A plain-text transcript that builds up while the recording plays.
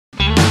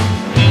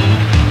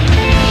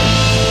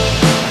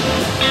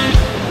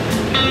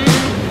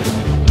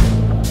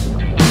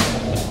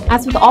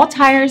As with all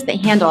tires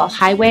that handle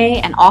highway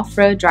and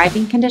off-road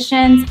driving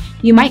conditions,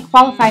 you might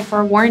qualify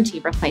for a warranty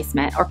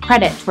replacement or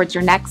credit towards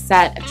your next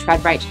set of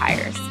Treadwright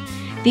tires.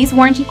 These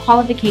warranty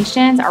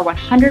qualifications are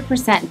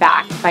 100%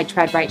 backed by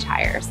Treadwright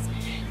tires.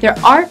 There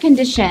are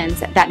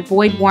conditions that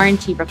void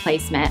warranty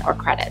replacement or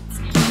credits.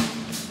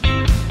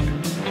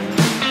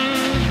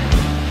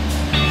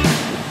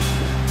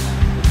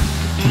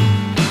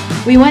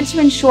 We want to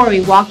ensure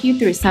we walk you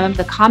through some of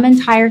the common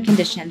tire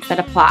conditions that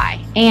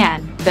apply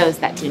and those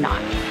that do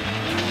not.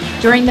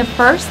 During the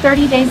first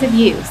 30 days of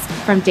use,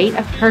 from date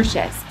of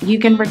purchase, you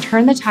can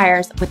return the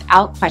tires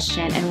without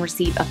question and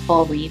receive a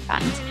full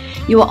refund.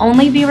 You will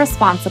only be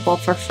responsible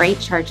for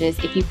freight charges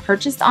if you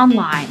purchased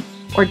online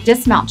or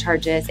dismount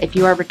charges if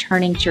you are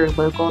returning to your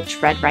local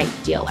Treadwright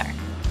dealer.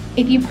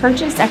 If you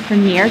purchase a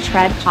Premier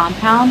Tread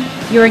compound,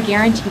 you are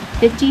guaranteed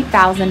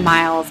 50,000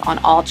 miles on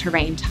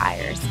all-terrain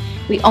tires.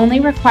 We only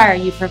require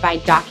you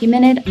provide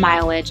documented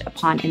mileage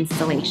upon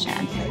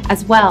installation,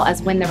 as well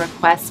as when the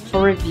request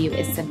for review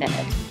is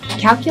submitted. A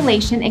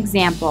calculation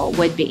example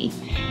would be,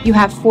 you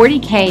have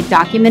 40K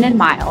documented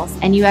miles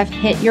and you have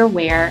hit your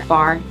wear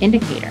bar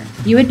indicator.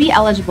 You would be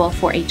eligible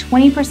for a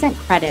 20%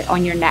 credit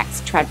on your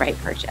next Treadwright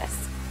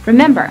purchase.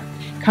 Remember,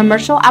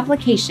 commercial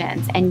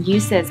applications and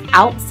uses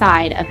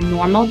outside of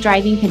normal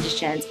driving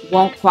conditions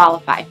won't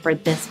qualify for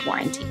this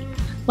warranty.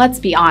 Let's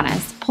be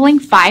honest, pulling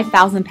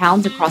 5,000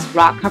 pounds across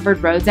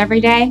rock-covered roads every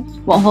day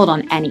won't hold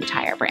on any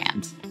tire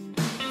brand.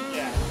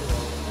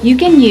 You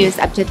can use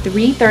up to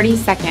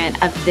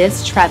 3/32 of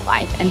this tread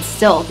life and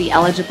still be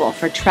eligible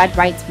for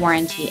Treadwright's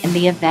warranty in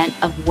the event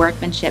of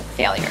workmanship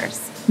failures.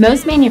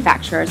 Most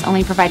manufacturers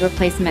only provide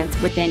replacements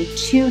within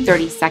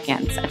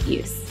 2/32 of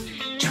use.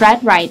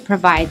 Treadwright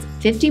provides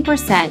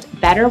 50%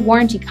 better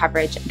warranty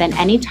coverage than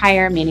any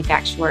tire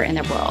manufacturer in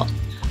the world.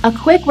 A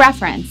quick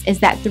reference is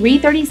that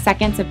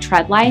 3/32 of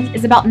tread life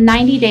is about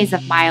 90 days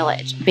of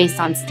mileage based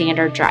on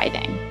standard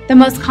driving. The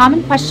most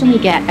common question we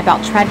get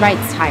about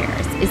Treadwright's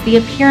tires is the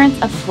appearance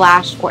of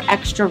flash or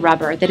extra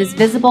rubber that is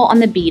visible on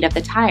the bead of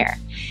the tire.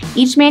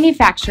 Each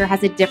manufacturer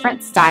has a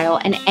different style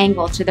and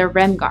angle to their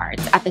rim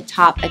guards at the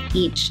top of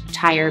each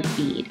tire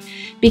bead.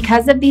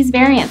 Because of these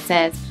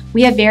variances,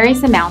 we have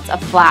various amounts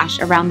of flash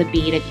around the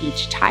bead of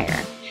each tire.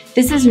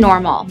 This is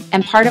normal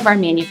and part of our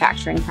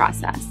manufacturing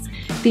process.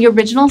 The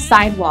original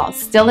sidewall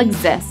still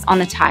exists on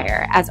the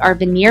tire as our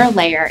veneer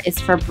layer is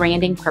for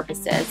branding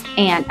purposes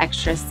and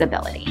extra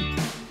stability.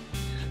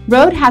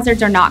 Road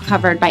hazards are not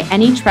covered by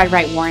any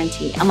Treadwright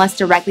warranty unless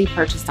directly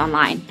purchased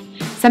online.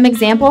 Some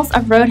examples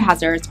of road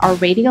hazards are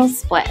radial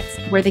splits,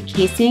 where the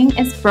casing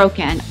is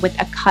broken with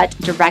a cut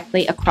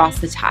directly across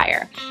the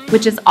tire,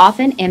 which is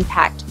often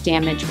impact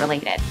damage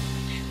related.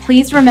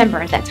 Please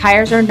remember that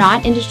tires are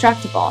not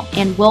indestructible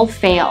and will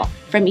fail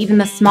from even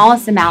the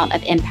smallest amount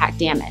of impact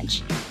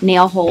damage,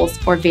 nail holes,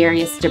 or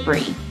various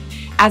debris.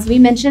 As we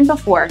mentioned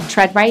before,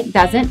 Treadwright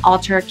doesn't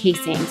alter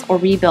casings or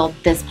rebuild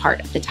this part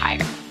of the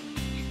tire.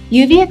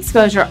 UV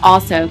exposure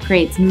also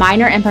creates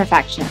minor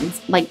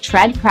imperfections like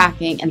tread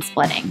cracking and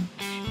splitting.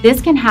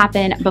 This can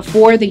happen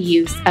before the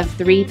use of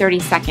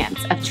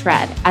 3/32 of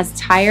tread, as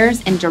tires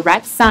in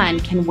direct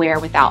sun can wear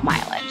without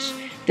mileage.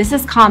 This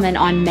is common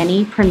on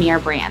many Premier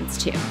brands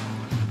too.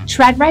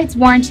 Treadwright's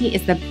warranty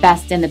is the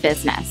best in the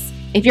business.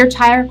 If your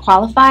tire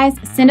qualifies,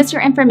 send us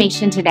your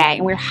information today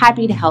and we're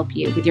happy to help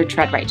you with your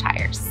Treadwright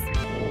tires.